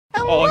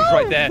Oh, he's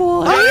right there.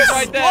 Boys. Oh, he's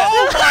right there.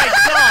 Oh my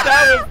god!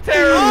 That was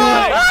terrible.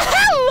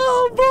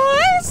 Hello,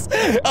 boys.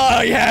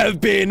 I have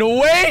been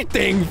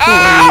waiting for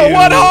you.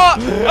 What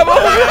heart? I'm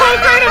over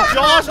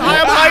Josh, I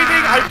am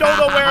hiding. I don't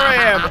know where I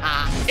am.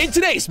 In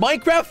today's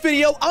Minecraft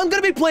video, I'm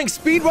gonna be playing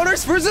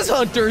speedrunners versus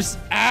hunters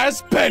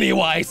as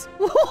Pennywise.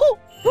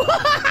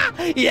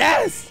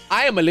 Yes,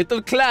 I am a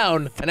little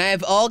clown, and I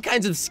have all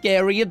kinds of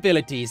scary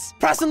abilities.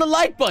 Press on the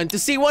like button to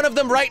see one of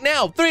them right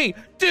now. 3,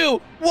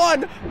 2,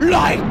 1,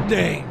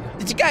 lightning!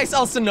 Did you guys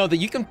also know that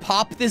you can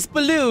pop this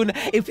balloon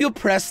if you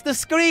press the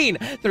screen?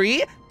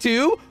 3,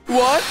 2,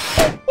 1.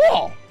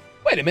 Oh,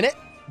 wait a minute.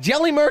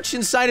 Jelly merch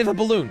inside of a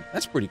balloon.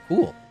 That's pretty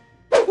cool.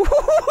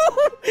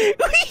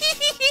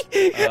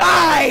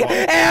 I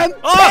am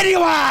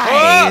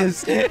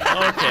Pennywise!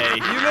 Okay.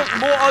 You look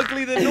more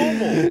ugly than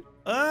normal.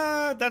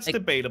 That's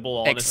debatable,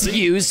 honestly.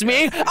 Excuse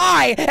me?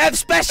 I have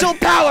special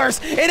powers,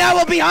 and I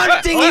will be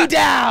hunting you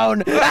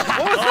down!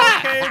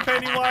 Okay,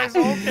 Pennywise,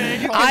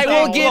 okay. I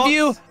will give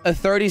you a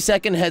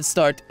 30-second head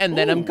start, and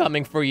then I'm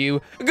coming for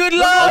you. Good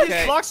luck!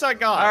 Okay. Blocks I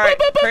got. All right,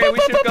 Crainer, we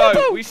should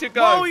go. We should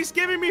go. Oh, he's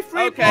giving me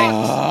free Okay.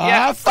 blocks.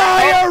 Yeah.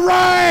 Fire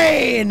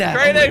rain!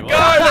 Crainer, go.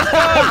 Let's go.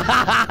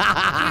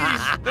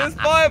 There's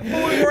fire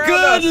falling around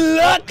us. Good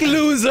luck,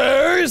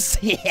 losers!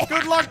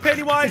 Good luck,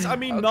 Pennywise. I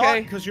mean, not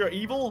Okay. because you're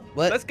evil.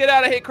 What? Let's get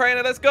out of here,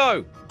 Crainer. Let's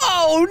go.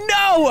 Oh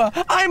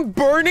no! I'm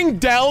burning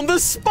down the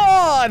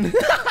spawn!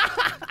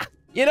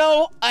 You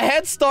know, a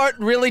head start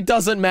really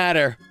doesn't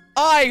matter.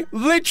 I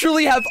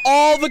literally have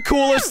all the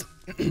coolest...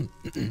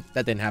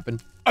 That didn't happen.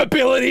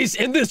 Abilities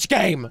in this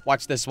game.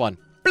 Watch this one.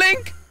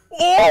 Blink!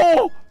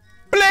 Oh!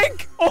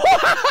 Blink! Oh.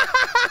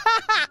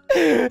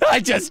 I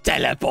just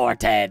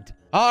teleported.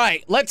 All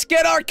right, let's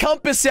get our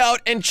compass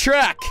out and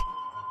track.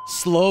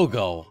 Slow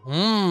go.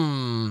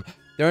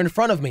 They're in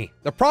front of me.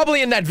 They're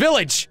probably in that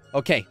village.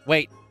 Okay,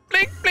 wait.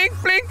 Blink, blink,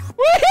 blink.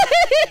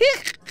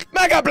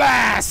 Mega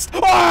Blast!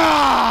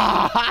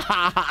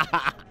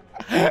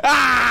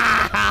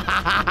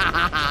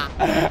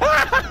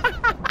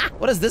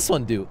 What does this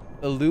one do?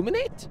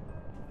 Illuminate?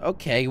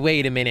 Okay,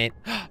 wait a minute.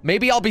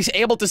 Maybe I'll be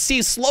able to see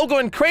Slogo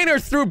and Crainer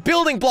through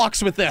building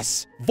blocks with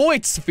this.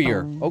 Void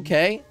Sphere.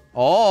 Okay.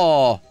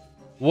 Oh,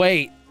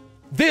 wait.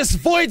 This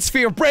Void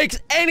Sphere breaks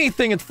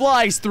anything it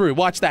flies through.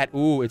 Watch that.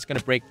 Ooh, it's gonna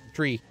break the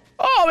tree.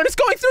 Oh, and it's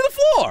going through the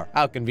floor.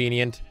 How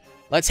convenient.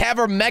 Let's have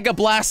our Mega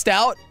Blast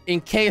out in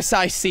case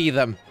I see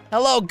them.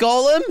 Hello,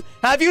 Golem.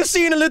 Have you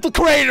seen a little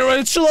Crainer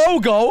and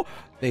Slogo?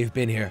 They've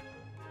been here.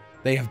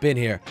 They have been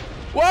here.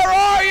 Where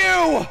are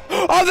you?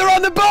 Oh, they're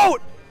on the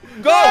boat.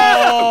 Go!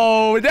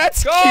 Oh,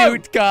 that's Go!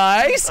 cute,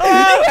 guys. You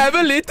have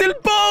a little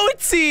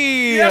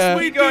boatsy. Yes,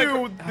 we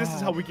Go. do. This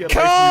is how we get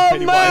away Come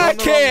from back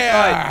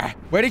Pennywise. here.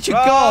 Where did you go?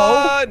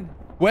 Run!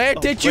 Where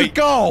did you wait.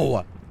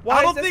 go? Why I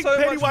is don't there think so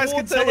much Pennywise can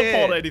water teleport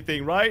here?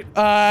 anything, right?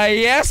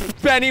 Yes,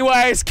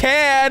 Pennywise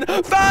can.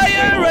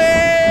 Fire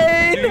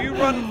rain. Do you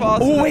run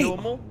faster Oh, than wait.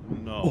 normal?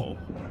 No.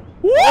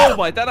 Oh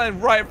my, that is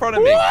right in front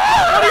of me. What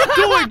are you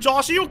doing,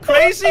 Josh? Are you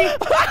crazy?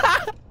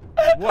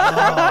 What?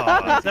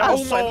 That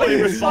was so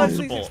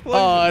irresponsible.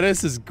 Oh,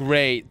 this is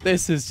great.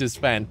 This is just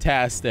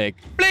fantastic.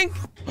 Blink.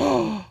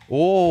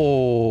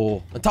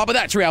 Oh, on top of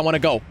that tree, I want to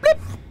go. Blip,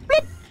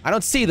 blip. I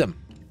don't see them.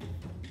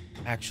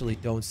 Actually,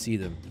 don't see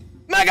them.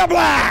 Mega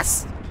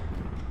Blast!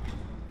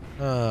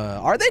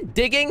 Are they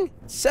digging?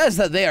 It says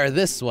that they are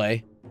this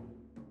way.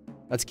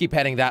 Let's keep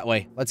heading that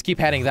way. Let's keep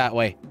heading that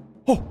way.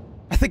 Oh,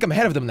 I think I'm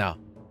ahead of them now.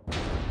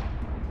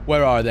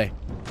 Where are they?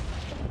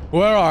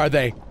 Where are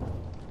they?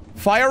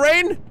 Fire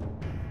rain?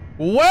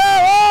 Where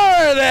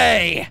are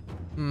they?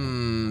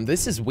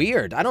 This is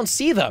weird. I don't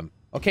see them.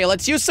 Okay,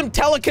 let's use some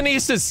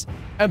telekinesis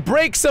and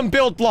break some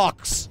build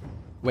blocks.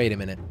 Wait a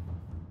minute.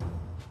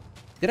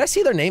 Did I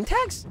see their name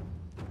tags?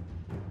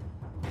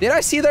 Did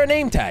I see their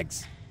name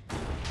tags?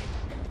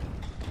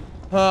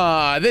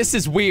 This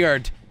is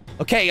weird.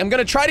 Okay, I'm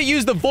gonna try to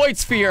use the Void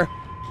Sphere.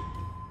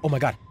 Oh my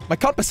god, my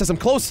compass says I'm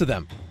close to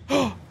them.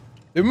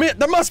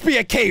 There must be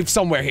a cave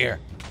somewhere here.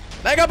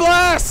 Mega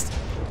Blast!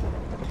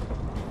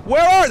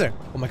 Where are they?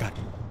 Oh my god.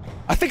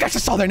 I think I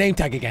just saw their name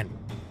tag again.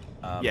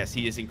 Yes,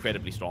 he is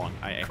incredibly strong.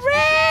 I actually.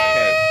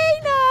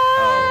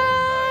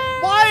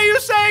 Why are you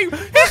saying he's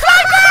like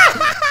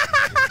that?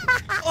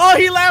 Oh,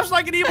 he laughs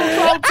like an evil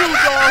clown too,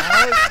 Josh.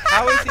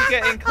 How is he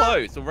getting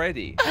close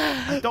already?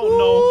 I don't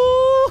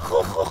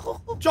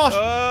know. Josh,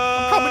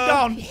 I'm coming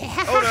down.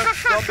 Hold on,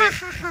 stop it.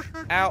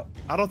 Out.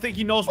 I don't think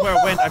he knows where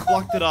I went. I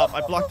blocked it up.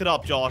 I blocked it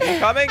up, Josh.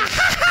 Coming.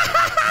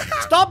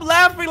 Stop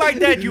laughing like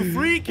that, you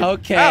freak.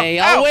 Okay,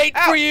 Ow, I'll ow, wait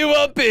ow. for you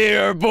up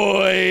here,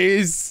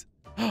 boys.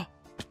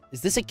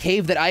 Is this a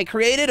cave that I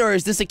created, or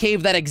is this a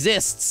cave that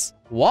exists?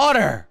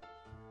 Water.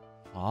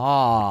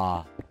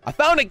 Ah, I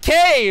found a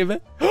cave.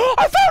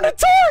 I found a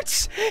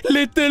torch.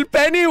 Little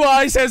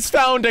Pennywise has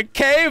found a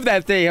cave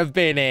that they have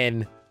been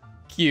in.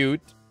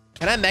 Cute.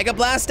 Can I Mega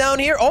Blast down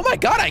here? Oh my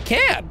god, I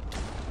can.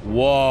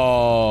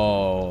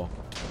 Whoa.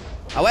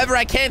 However,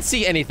 I can't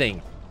see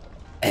anything.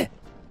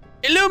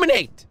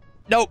 Illuminate.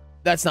 Nope,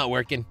 that's not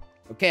working.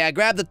 Okay, I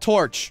grabbed the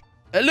torch.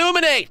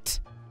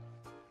 Illuminate.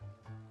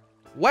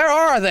 Where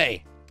are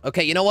they?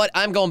 Okay, you know what?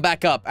 I'm going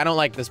back up. I don't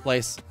like this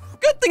place.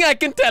 Good thing I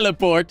can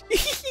teleport.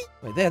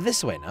 Wait, they're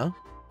this way now.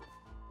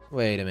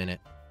 Wait a minute.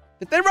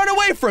 Did they run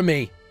away from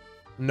me?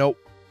 Nope.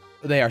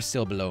 They are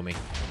still below me.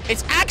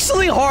 It's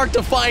actually hard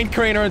to find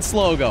Crainer and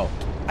Slogo.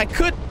 I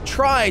could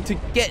try to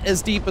get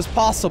as deep as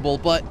possible,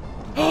 but...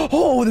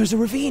 Oh, there's a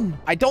ravine.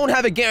 I don't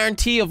have a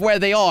guarantee of where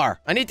they are.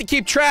 I need to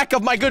keep track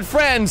of my good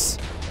friends.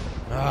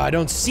 I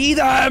don't see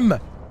them.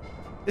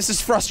 This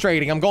is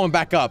frustrating. I'm going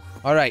back up.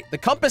 All right, the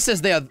compass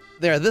says they're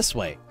this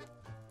way.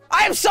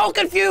 I am so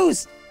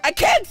confused. I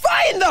can't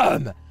find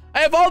them. I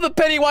have all the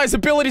Pennywise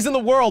abilities in the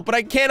world, but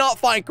I cannot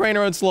find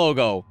Crainer and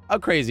Slogo. How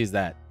crazy is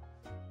that?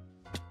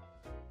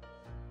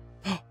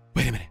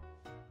 Wait a minute.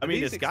 I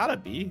mean, it's gotta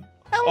be.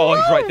 Oh,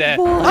 he's right there.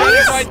 Boys.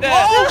 He's right there.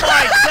 Oh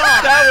my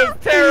god! That was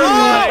terrible.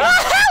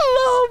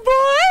 Hello,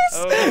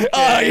 boys. Okay.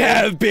 I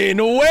have been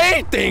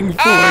waiting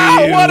for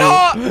you. What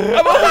up?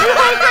 I'm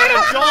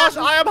over Josh,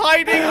 I am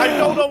hiding. I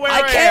don't know where I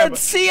am. I can't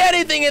see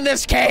anything in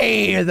this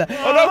cave. Oh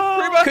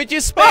no, Creeper. Could you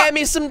spare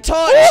me some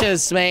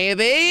torches,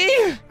 maybe?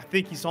 I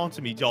think he's on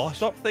to me, Josh.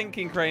 Stop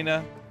thinking,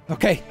 Crainer.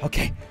 Okay,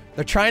 okay.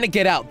 They're trying to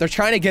get out. They're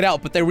trying to get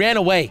out, but they ran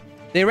away.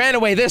 They ran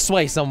away this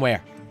way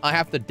somewhere. I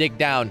have to dig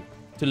down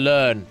to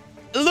learn.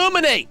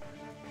 Illuminate!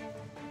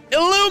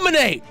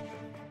 Illuminate!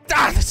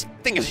 Ah, this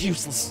thing is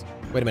useless.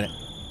 Wait a minute.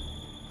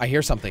 I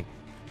hear something.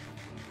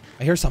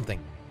 I hear something.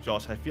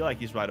 Josh, I feel like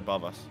he's right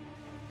above us.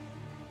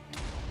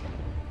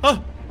 Huh?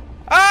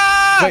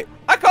 Ah! Wait.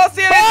 I can't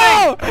see anything.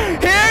 Oh!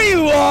 Here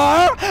you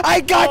are!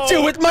 I got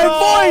you with my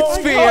void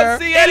sphere!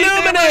 can't see anything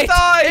in my Illuminate!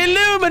 eyes.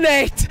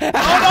 Illuminate!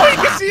 Oh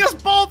no, he can see us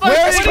both!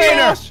 Where is Crainer?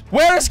 Josh?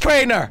 Where is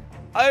Crainer?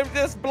 I'm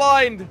just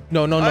blind.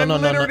 No. I'm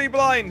literally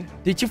blind.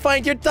 Did you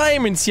find your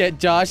diamonds yet,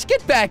 Josh?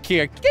 Get back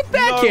here. Get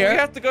back No, here. we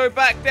have to go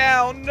back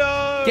down.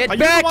 No. Get Are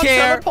back you the one here.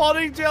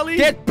 teleporting, Jelly?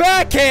 Get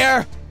back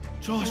here.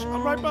 Josh,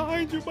 I'm right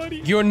behind you, buddy.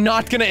 You're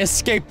not gonna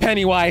escape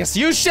Pennywise.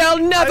 You shall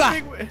never.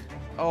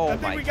 I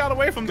think we got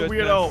away from the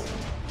weirdo.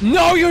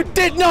 No, you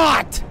did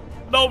not.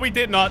 No, we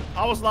did not.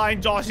 I was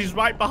lying, Josh. He's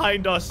right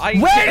behind us. I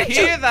Where can did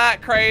you- hear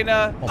that,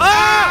 Crainer. Oh,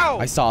 Ow!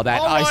 I saw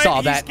that. All I right, saw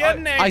he's that.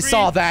 getting I angry.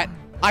 saw that.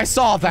 I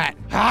saw that.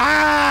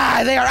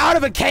 Ah, they are out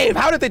of a cave.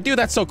 How did they do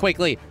that so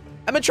quickly?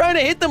 I've been trying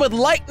to hit them with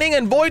lightning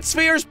and void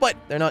spheres, but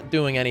they're not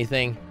doing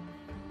anything.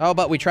 How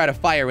about we try to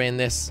fire in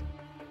this?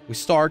 We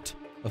start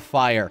a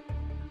fire.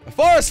 A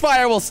forest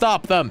fire will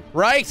stop them,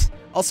 right?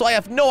 Also, I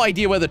have no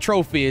idea where the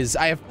trophy is.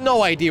 I have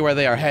no idea where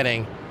they are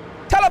heading.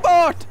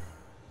 Teleport!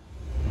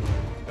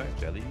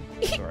 Jelly.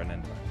 Or an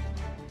ender.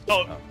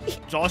 Oh,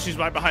 Josh, he's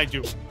right behind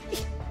you.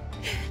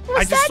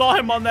 I just saw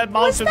him on that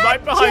mountain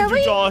right behind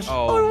you, Josh.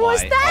 Or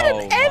was that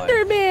an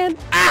Enderman?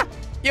 Ah!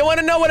 You want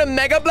to know what a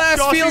Mega Blast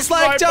Josh, feels he's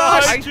like, right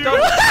Josh? behind you.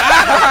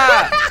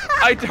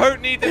 I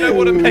don't need to know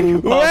what a mega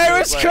blast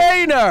Where is is like.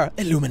 Crainer?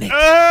 Illuminate.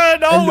 Nowhere.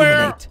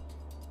 Illuminate.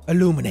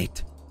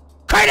 Illuminate.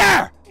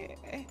 Crainer!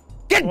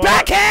 Get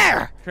back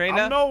here!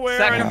 Crainer, I'm nowhere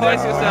sacrifice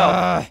anymore.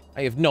 yourself.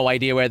 I have no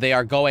idea where they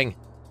are going.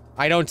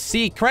 I don't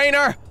see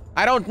Crainer.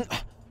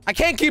 I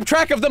can't keep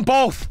track of them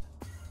both.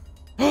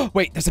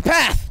 Wait, there's a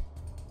path.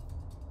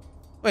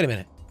 Wait a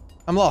minute.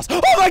 I'm lost.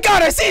 Oh my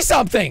god, I see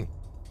something!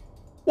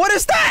 What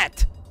is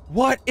that?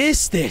 What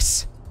is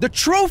this? The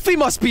trophy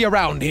must be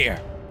around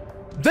here.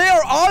 They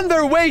are on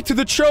their way to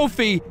the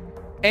trophy,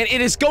 and it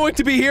is going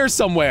to be here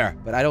somewhere.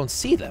 But I don't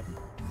see them.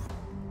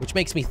 Which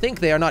makes me think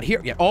they are not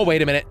here yet. Oh,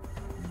 wait a minute.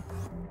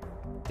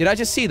 Did I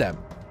just see them?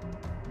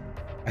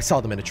 I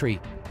saw them in a tree.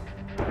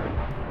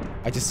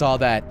 I just saw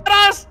that.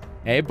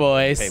 Hey,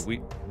 boys.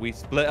 Okay, we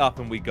split up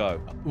and we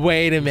go.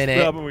 Wait a Split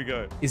minute. up and we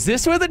go. Is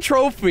this where the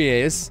trophy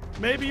is?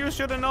 Maybe you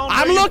should have known.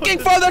 I'm where you looking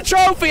put for the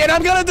trophy, and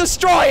I'm gonna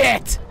destroy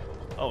it!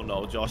 Oh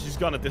no, Josh, he's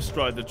gonna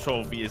destroy the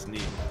trophy, isn't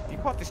he? You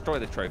can't destroy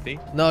the trophy.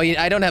 No,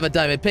 I don't have a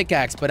diamond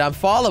pickaxe, but I'm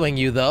following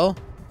you, though.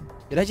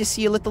 Did I just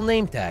see a little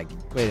name tag?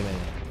 Wait a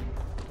minute.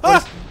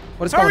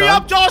 What is going on? Hurry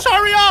up, Josh,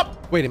 hurry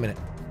up! Wait a minute.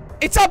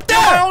 It's up there!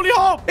 My only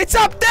hope! It's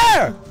up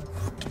there!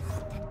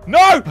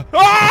 No!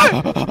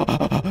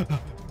 Ah!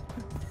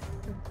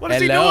 What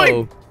is he Hello.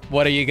 doing?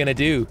 What are you gonna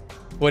do?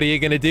 What are you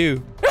gonna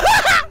do?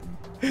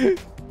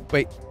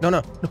 Wait, no.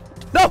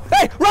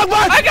 Hey, wrong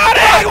one! I got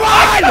it! Wrong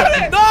I got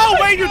one! it! No,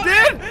 wait, you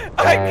did?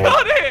 I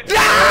got it!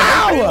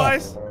 No!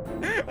 Pennywise.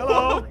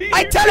 Hello?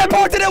 I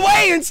teleported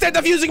away instead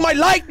of using my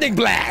lightning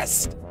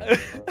blast!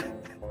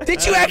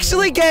 Did you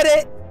actually get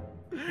it?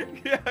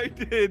 Yeah, I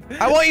did.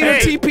 I want you Hey.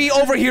 to TP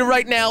over here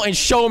right now and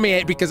show me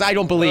it because I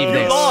don't believe You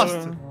this.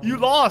 lost. You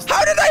lost.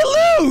 How did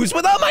I lose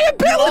without my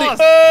ability?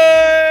 lost.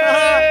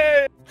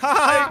 Hey!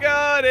 I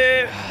got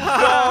it!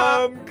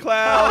 Dumb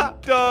clown!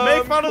 Dumb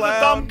Make fun of the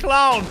dumb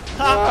clown.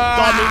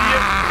 Dumb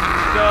idiot.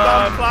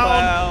 Dumb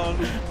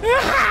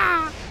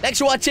clown! Thanks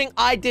for watching.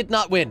 I did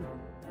not win,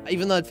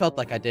 even though it felt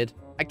like I did.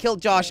 I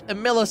killed Josh a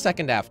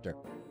millisecond after.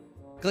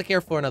 Click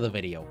here for another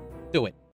video. Do it.